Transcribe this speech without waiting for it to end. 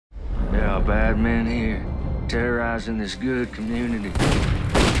bad men here, terrorizing this good community.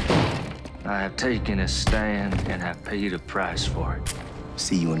 I have taken a stand and have paid a price for it.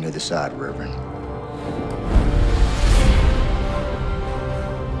 See you on the other side, Reverend.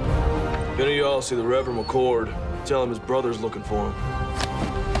 If any of y'all see the Reverend McCord, tell him his brother's looking for him.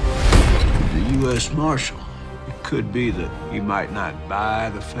 The US Marshal. It could be that you might not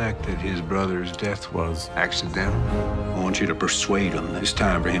buy the fact that his brother's death was accidental. I want you to persuade him that it's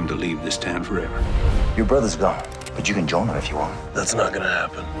time for him to leave this town forever. Your brother's gone, but you can join him if you want. That's not gonna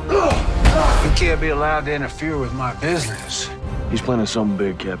happen. You can't be allowed to interfere with my business. He's planning something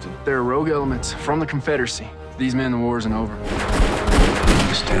big, Captain. There are rogue elements from the Confederacy. These men, the war isn't over.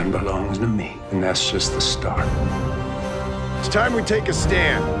 This town belongs to me, and that's just the start. It's time we take a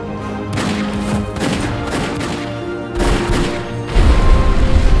stand.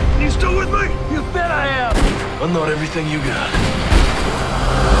 You still with me? You bet I am. I'm not everything you got.